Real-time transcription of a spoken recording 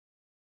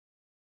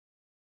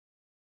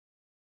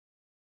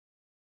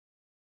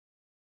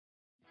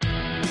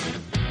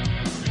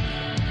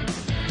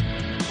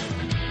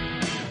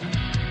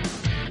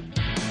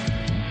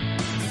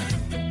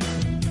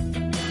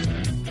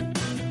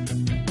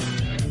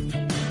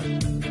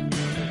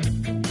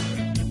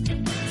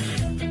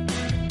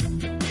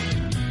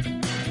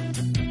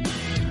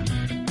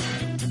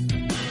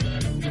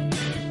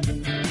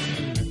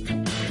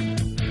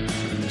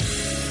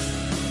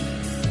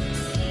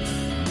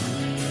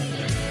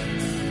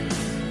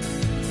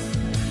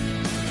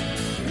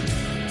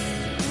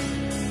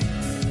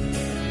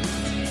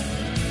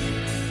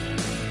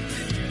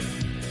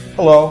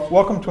Hello,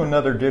 welcome to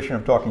another edition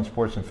of Talking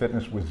Sports and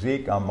Fitness with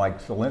Zeke. I'm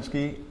Mike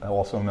Zielinski,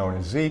 also known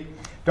as Zeke.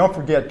 Don't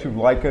forget to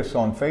like us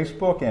on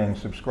Facebook and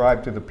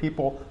subscribe to the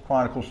People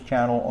Chronicles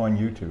channel on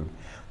YouTube.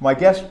 My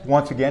guest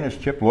once again is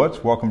Chip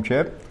Lutz. Welcome,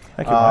 Chip.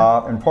 Thank you,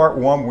 Mike. In part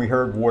one, we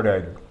heard what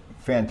a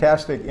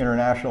fantastic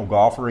international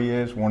golfer he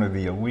is, one of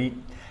the elite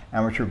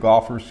amateur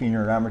golfers,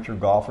 senior amateur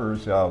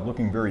golfers,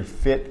 looking very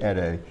fit at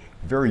a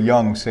very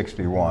young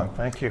 61.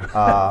 Thank you.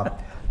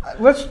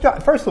 Let's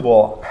start, first of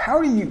all,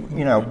 how do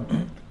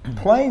you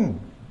playing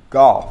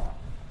golf,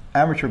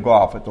 amateur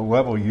golf at the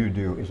level you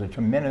do is a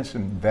tremendous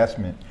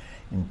investment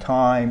in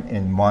time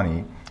and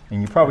money,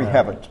 and you probably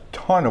have a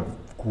ton of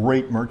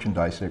great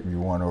merchandise that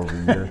you won over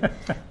the years,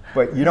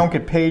 but you don't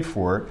get paid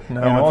for it.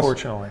 No,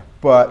 unfortunately.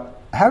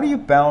 But how do you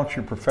balance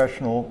your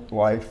professional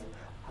life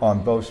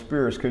on both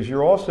spheres? Because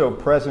you're also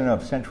president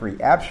of Century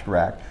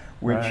Abstract,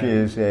 which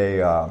is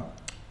a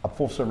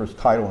full-service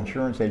title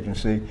insurance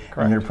agency, Correct.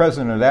 And you're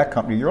president of that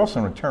company. You're also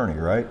an attorney,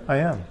 right? I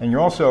am. And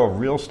you're also a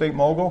real estate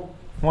mogul?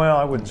 Well,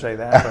 I wouldn't say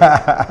that,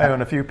 but I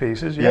own a few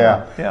pieces.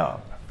 Yeah.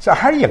 So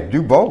how do you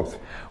do both?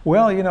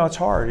 Well, it's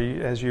hard.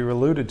 As you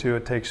alluded to,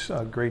 it takes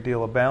a great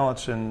deal of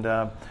balance, and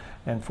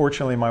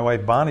fortunately, my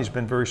wife Bonnie's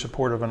been very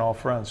supportive on all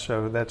fronts,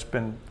 so that's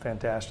been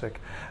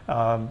fantastic.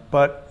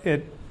 But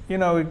it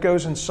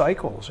goes in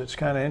cycles. It's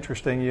kind of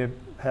interesting. You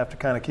have to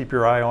kind of keep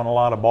your eye on a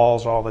lot of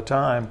balls all the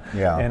time,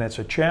 and it's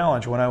a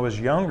challenge. When I was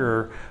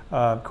younger,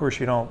 of course,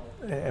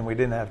 and we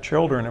didn't have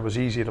children, it was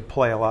easy to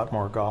play a lot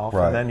more golf.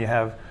 Right. And then you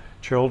have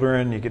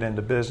children, you get into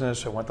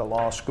business. I went to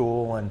law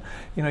school, and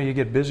you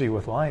get busy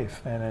with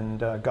life, and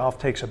golf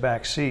takes a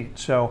back seat.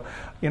 So,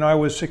 I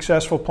was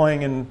successful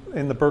playing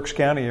in the Berks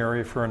County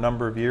area for a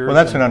number of years. Well,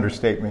 that's an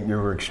understatement. You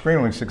were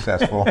extremely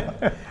successful.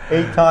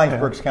 8 times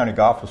Berks County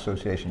Golf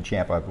Association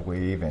champ, I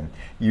believe, and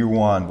you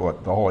won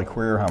the Holy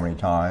Career how many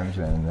times?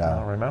 And I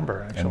don't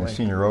remember, actually. And the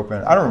Senior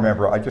Open. I don't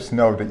remember. I just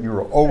know that you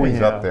were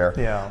always up there.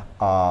 Yeah.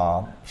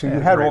 So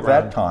you had all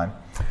that time.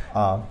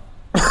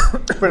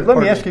 But let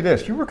me ask you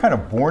this. You were kind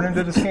of born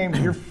into this game.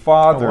 Your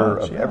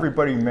father,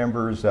 everybody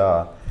remembers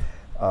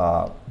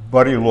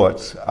Buddy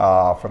Lutz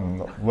from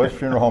the Lutz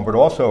Funeral Home, but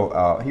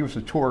also he was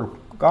a tour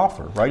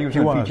golfer, right? He was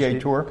on the PGA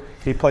Tour.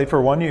 He played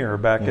for 1 year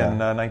back in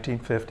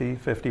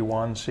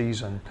 1950-51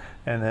 season,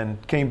 and then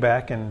came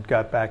back and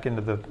got back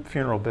into the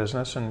funeral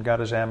business and got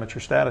his amateur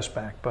status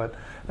back. But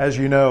as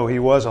you know, he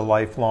was a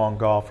lifelong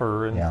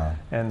golfer,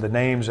 and the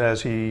names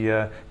as he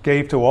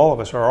gave to all of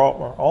us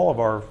all of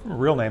our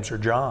real names are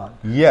John.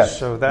 Yes,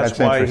 so that's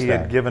why he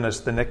had given us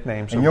the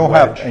nicknames of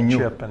Wedge,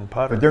 Chip, and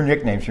Putter. But their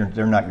nicknames,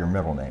 they're not your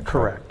middle names.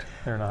 Correct. Right?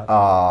 They're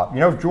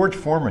not. George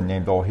Foreman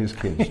named all his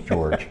kids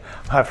George.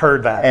 I've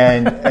heard that.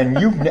 And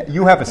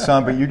you have a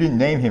son, but you didn't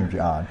name him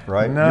John,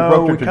 right?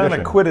 No, we kind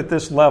of quit at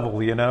this level.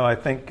 I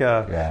think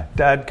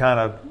Dad kind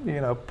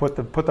of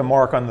put the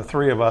mark on the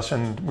three of us,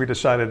 and we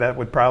decided that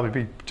would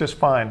probably be just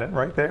fine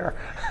right there.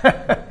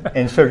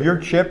 And so you're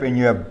Chip, and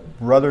you have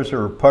brothers who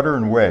are Putter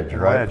and Wedge,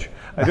 right? Wedge.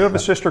 I do have a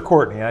sister,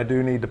 Courtney. I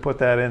do need to put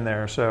that in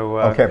there. So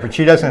okay, but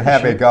she doesn't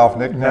have a golf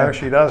nickname? No,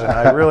 she doesn't.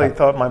 I really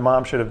thought my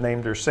mom should have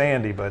named her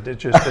Sandy, but it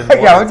just didn't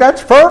work. Yeah,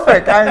 that's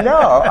perfect. I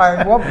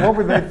know. What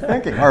were they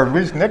thinking? Or at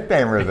least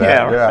nickname her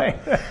that.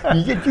 Yeah.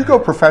 You go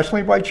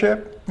professionally by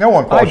Chip? No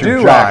one calls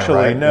you John, actually.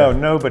 right? No,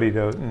 nobody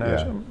knows.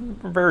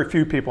 Very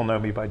few people know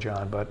me by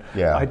John, but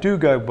I do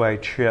go by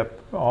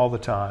Chip all the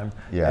time.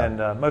 Yeah.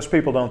 And most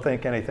people don't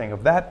think anything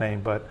of that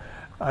name, but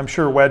I'm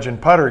sure Wedge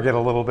and Putter get a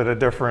little bit of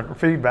different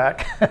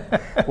feedback.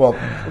 well,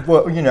 it's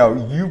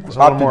a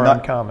little more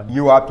uncommon.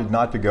 You opted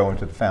not to go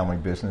into the family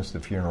business,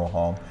 the funeral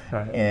home,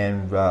 right.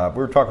 And we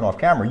were talking off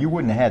camera. You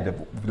wouldn't have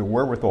had the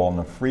wherewithal and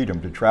the freedom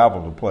to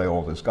travel to play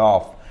all this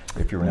golf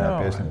if you were in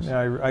that business.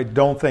 I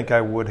don't think I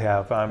would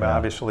have.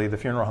 Obviously, the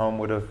funeral home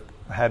would have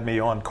had me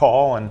on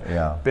call and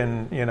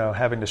been,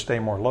 having to stay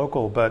more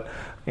local. But,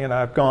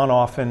 I've gone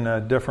off in a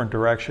different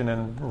direction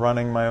and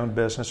running my own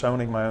business,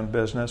 owning my own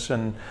business.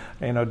 And,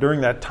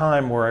 during that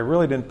time where I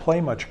really didn't play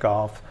much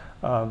golf,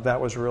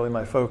 that was really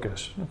my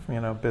focus,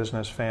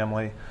 business,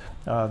 family,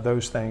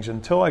 those things.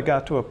 Until I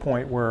got to a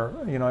point where,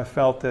 I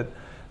felt that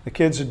the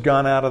kids had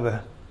gone out of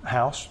the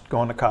house,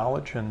 gone to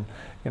college, and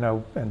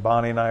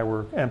Bonnie and I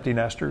were empty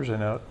nesters,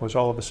 and it was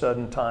all of a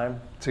sudden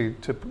time to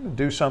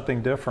do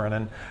something different.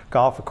 And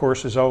golf, of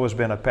course, has always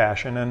been a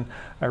passion, and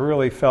I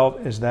really felt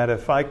is that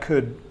if I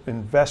could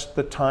invest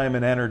the time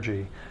and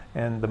energy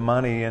and the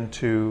money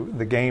into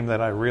the game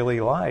that I really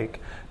like,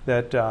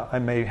 that I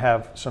may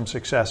have some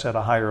success at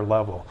a higher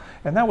level.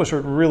 And that was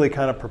what really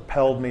kind of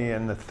propelled me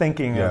in the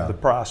thinking of the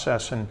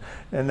process, and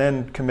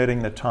then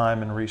committing the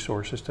time and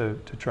resources to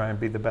try and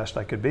be the best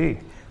I could be.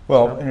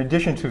 Well, in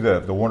addition to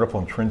the wonderful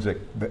intrinsic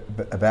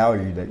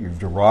value that you've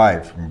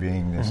derived from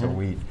being this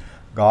elite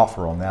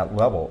golfer on that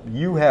level,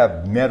 you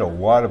have met a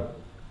lot of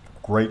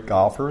great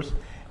golfers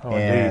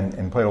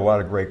and played a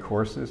lot of great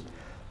courses.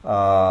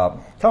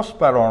 Tell us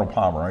about Arnold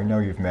Palmer. I know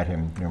you've met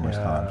him numerous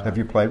times. Have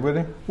you played with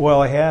him?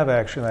 Well, I have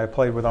actually. I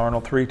played with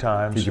Arnold 3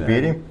 times. Did you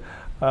beat him?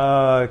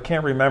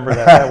 Can't remember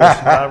that. That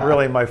was not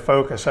really my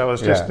focus. I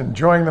was just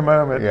enjoying the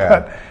moment. Yeah.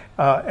 But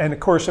And of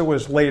course, it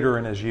was later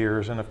in his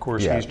years, and of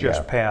course, he's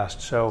just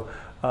passed. So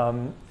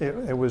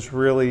it was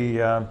really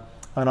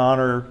an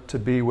honor to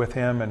be with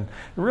him, and it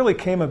really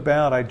came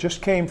about. I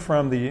just came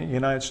from the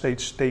United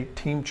States State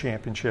Team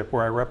Championship,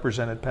 where I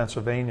represented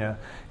Pennsylvania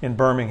in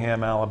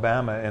Birmingham,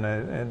 Alabama, in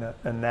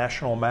a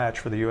national match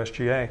for the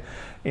USGA.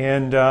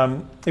 And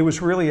it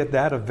was really at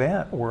that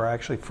event where I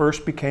actually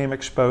first became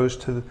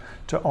exposed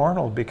to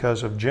Arnold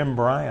because of Jim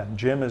Bryan.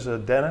 Jim is a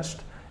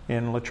dentist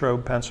in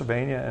Latrobe,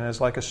 Pennsylvania, and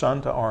is like a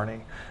son to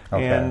Arnie.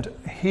 Okay. And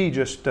he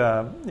just,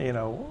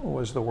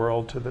 was the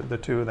world to the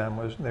two of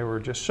them. They were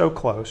just so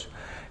close.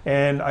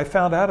 And I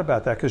found out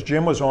about that because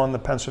Jim was on the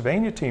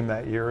Pennsylvania team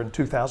that year in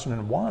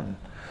 2001.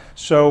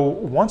 So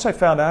once I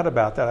found out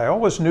about that, I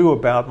always knew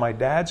about my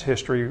dad's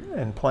history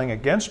in playing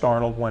against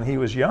Arnold when he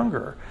was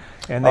younger.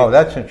 And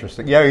that's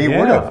interesting. Yeah, he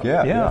would have.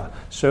 Yeah.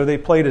 So they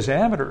played as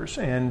amateurs.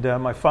 And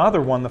my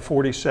father won the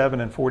 47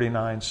 and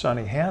 49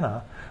 Sonny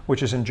Hanna,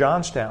 which is in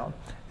Johnstown.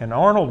 And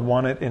Arnold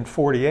won it in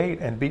 48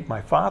 and beat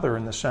my father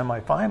in the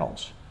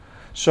semifinals.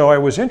 So I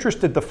was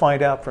interested to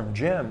find out from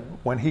Jim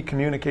when he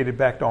communicated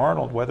back to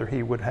Arnold whether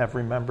he would have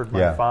remembered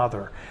my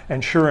father.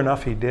 And sure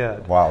enough, he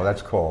did. Wow,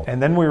 that's cool.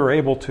 And then we were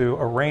able to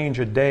arrange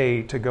a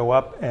day to go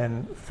up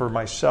and for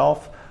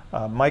myself,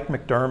 Mike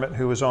McDermott,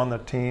 who was on the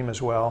team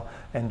as well,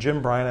 and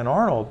Jim Bryan and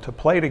Arnold to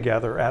play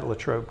together at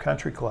Latrobe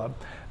Country Club.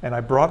 And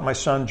I brought my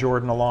son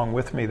Jordan along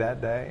with me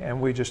that day,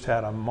 and we just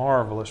had a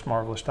marvelous,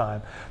 marvelous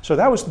time. So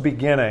that was the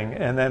beginning,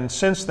 and then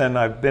since then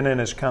I've been in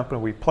his company.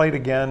 We played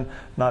again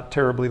not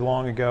terribly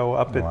long ago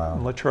up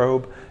at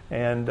Latrobe,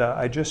 and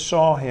I just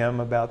saw him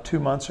about 2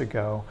 months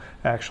ago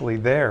actually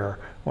there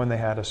when they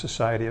had a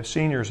Society of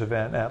Seniors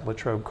event at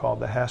Latrobe called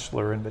the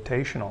Hessler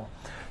Invitational.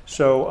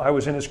 So I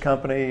was in his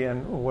company,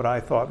 and what I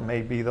thought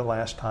may be the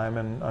last time,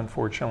 and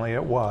unfortunately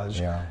it was.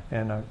 Yeah.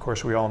 And of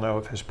course, we all know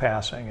of his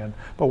passing.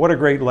 But what a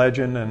great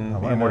legend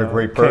and what a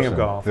great person. King of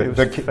golf.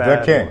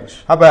 The king.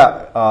 How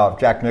about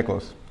Jack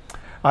Nicklaus?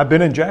 I've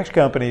been in Jack's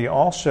company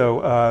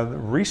also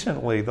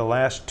recently. The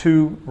last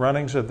 2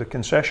 runnings of the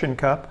Concession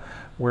Cup,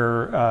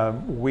 where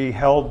we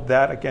held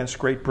that against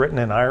Great Britain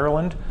and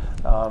Ireland.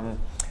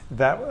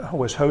 That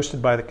was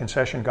hosted by the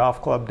Concession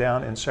Golf Club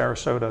down in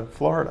Sarasota,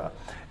 Florida.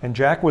 And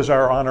Jack was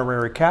our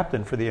honorary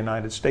captain for the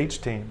United States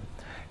team.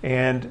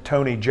 And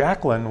Tony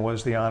Jacklin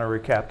was the honorary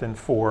captain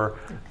for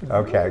the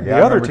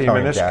other team.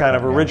 And this kind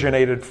of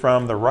originated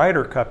from the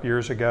Ryder Cup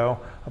years ago.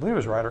 I believe it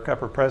was Ryder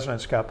Cup or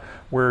President's Cup,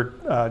 where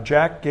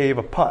Jack gave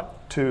a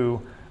putt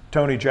to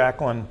Tony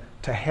Jacklin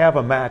to have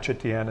a match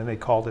at the end, and they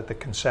called it the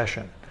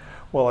Concession.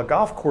 Well, a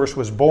golf course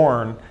was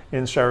born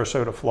in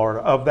Sarasota, Florida,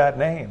 of that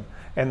name.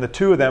 And the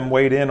two of them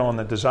weighed in on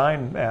the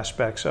design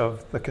aspects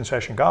of the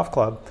Concession Golf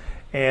Club,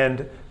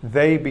 and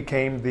they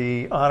became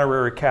the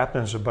honorary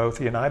captains of both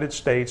the United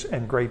States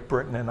and Great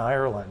Britain and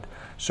Ireland.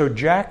 So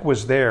Jack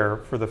was there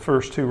for the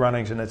first 2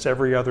 runnings, and it's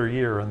every other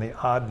year in the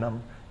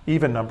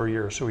even number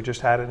years. So we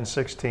just had it in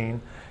 16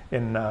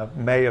 in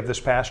May of this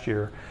past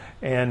year.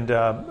 And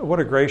what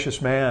a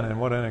gracious man,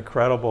 and what an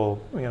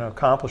incredible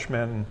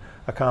accomplishment and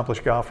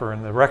accomplished golfer,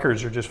 and the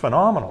records are just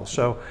phenomenal.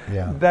 So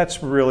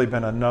that's really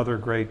been another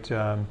great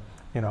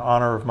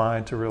honor of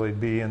mine to really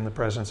be in the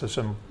presence of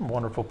some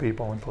wonderful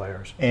people and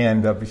players.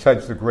 And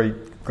besides the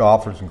great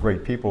golfers and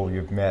great people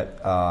you've met,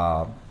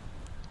 I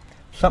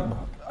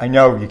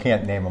know you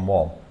can't name them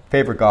all.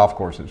 Favorite golf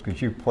courses,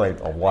 because you've played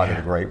a lot of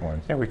the great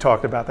ones. And we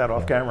talked about that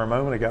off camera a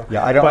moment ago.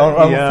 Yeah, I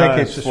don't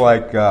think it's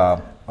like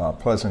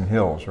Pleasant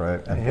Hills, right?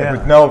 And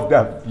with no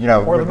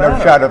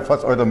shot of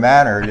or the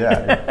Manor,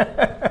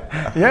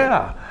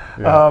 yeah.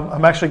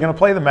 I'm actually going to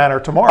play the Manor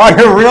tomorrow. Oh,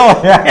 you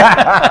really?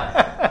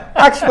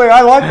 Actually, I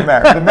like the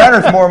Manor. The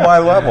Manor's more my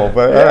level,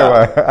 but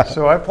anyway.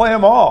 So I play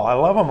them all. I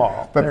love them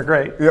all. But they're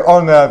great.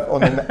 On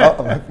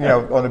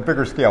the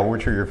bigger scale,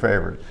 which are your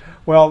favorites?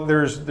 Well,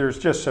 there's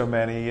just so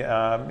many.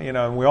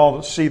 And we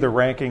all see the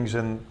rankings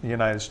in the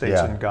United States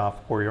in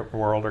Golf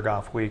World or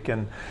Golf Week,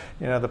 and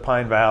the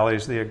Pine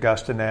Valleys, the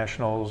Augusta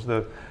Nationals,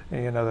 the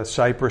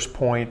Cypress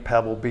Point,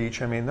 Pebble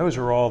Beach. I mean, those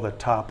are all the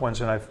top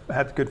ones, and I've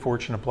had the good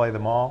fortune to play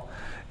them all.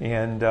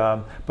 And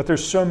but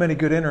there's so many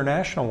good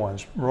international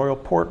ones. Royal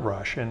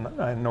Portrush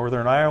in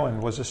Northern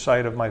Ireland was the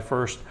site of my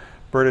first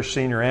British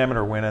senior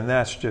amateur win, and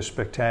that's just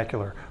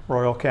spectacular.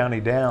 Royal County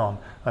Down,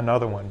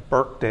 another one.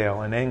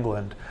 Birkdale in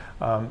England.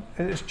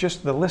 It's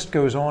just, the list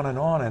goes on, and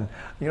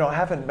I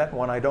haven't met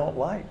one I don't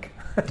like.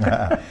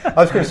 I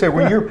was going to say,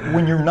 when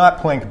you're not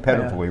playing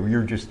competitively, when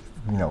you're just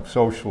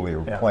socially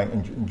or playing,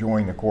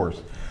 enjoying the course,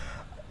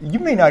 you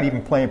may not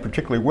even play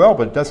particularly well,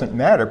 but it doesn't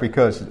matter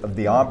because of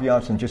the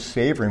ambiance and just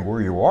savoring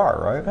where you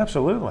are, right?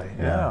 Absolutely,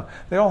 yeah.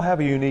 They all have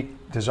a unique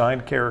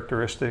design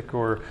characteristic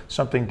or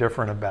something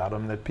different about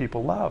them that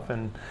people love,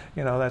 and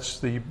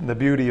that's the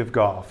beauty of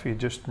golf. You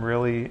just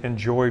really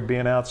enjoy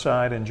being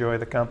outside, enjoy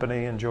the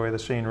company, enjoy the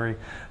scenery,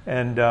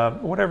 and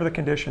whatever the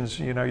conditions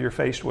you're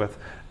faced with,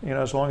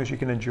 as long as you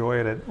can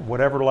enjoy it at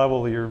whatever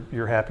level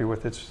you're happy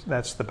with,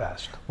 that's the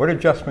best. What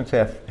adjustments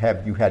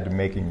have you had to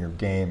make in your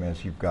game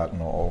as you've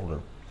gotten older?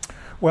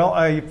 Well,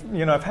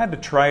 I've had to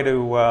try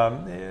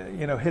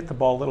to, hit the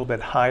ball a little bit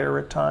higher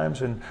at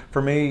times. And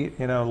for me,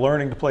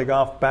 learning to play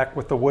golf back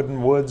with the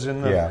wooden woods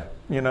and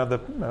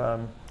the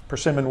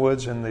persimmon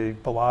woods and the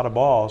Pilata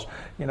balls,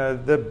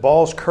 the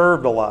ball's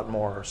curved a lot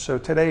more. So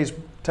today's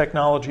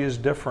technology is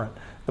different.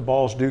 The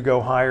balls do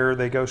go higher,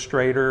 they go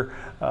straighter,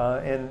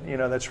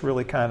 and that's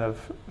really kind of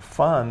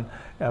fun.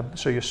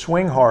 So you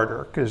swing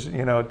harder because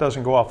it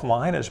doesn't go off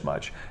line as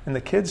much. And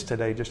the kids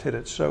today just hit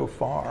it so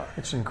far.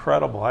 It's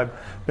incredible. I've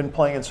been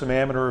playing in some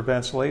amateur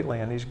events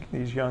lately, and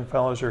these young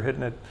fellows are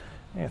hitting it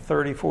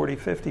 30, 40,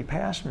 50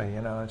 past me.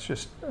 It's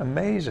just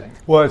amazing.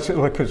 Well,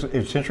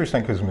 it's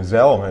interesting because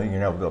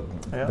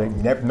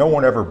Mizell, no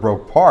one ever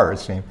broke par, it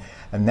seemed.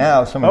 And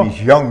now some of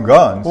these young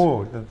guns,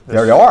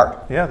 there they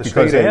are. Yeah, the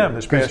State AM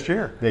this past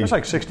year. It's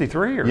like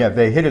 63.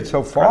 They hit it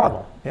so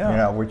far,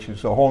 which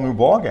is a whole new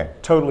ballgame.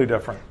 Totally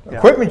different.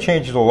 Equipment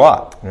changes a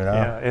lot,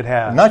 Yeah, it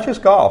has. Not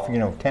just golf,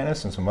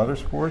 tennis and some other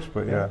sports,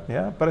 but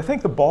Yeah, but I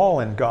think the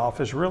ball in golf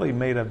has really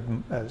made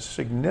a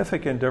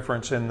significant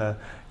difference in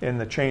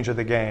the change of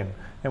the game.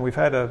 And we've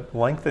had to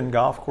lengthen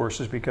golf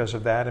courses because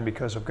of that and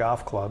because of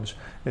golf clubs.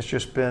 It's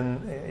just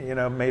been,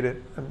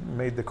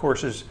 made the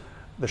courses,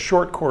 the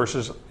short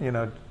courses,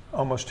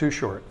 almost too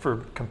short for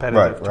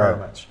competitive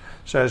tournaments.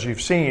 So as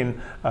you've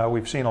seen,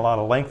 we've seen a lot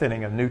of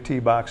lengthening of new tee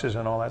boxes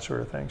and all that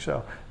sort of thing.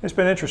 So it's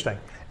been interesting.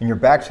 And your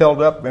back's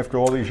held up after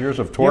all these years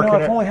of torquing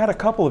I've only had a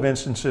couple of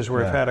instances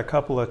where I've had a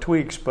couple of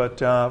tweaks,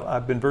 but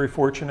I've been very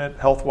fortunate.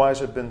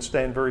 Health-wise, I've been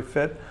staying very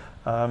fit.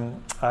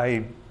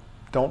 I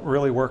don't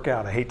really work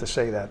out. I hate to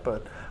say that,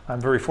 but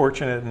I'm very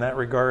fortunate in that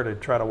regard. I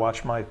try to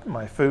watch my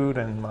food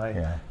and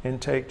my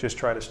intake, just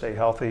try to stay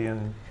healthy.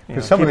 And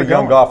because some of the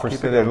young golfers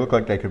today look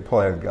like they could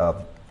play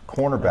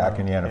cornerback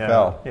in the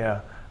NFL.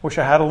 Yeah. Wish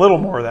I had a little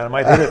more of that. I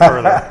might hit it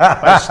further.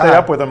 I might stay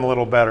up with them a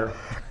little better.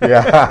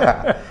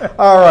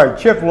 All right,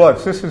 Chip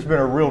Lutz, this has been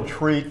a real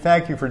treat.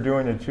 Thank you for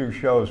doing the 2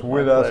 shows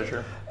with us.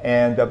 Pleasure.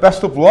 And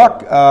best of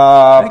luck.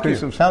 Thank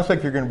you. It sounds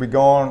like you're going to be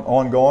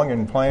ongoing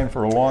and playing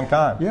for a long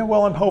time. Yeah,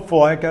 well, I'm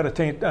hopeful.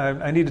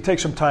 I need to take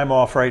some time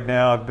off right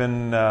now. I've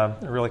been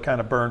really kind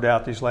of burned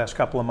out these last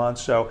couple of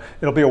months, so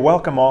it'll be a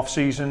welcome off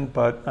season.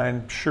 But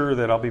I'm sure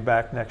that I'll be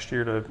back next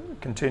year to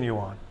continue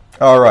on.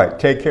 All right,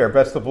 take care.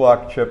 Best of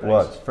luck, Chip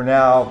Lutz. For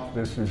now,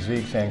 this is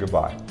Zeke saying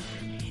goodbye.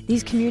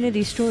 These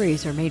community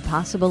stories are made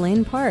possible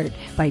in part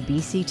by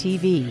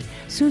BCTV,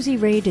 Susie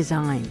Ray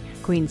Design,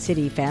 Queen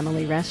City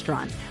Family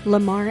Restaurant,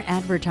 Lamar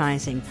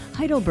Advertising,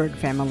 Heidelberg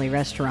Family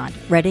Restaurant,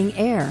 Reading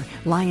Air,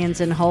 Lions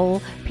and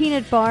Hole,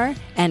 Peanut Bar,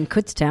 and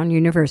Kutztown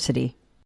University.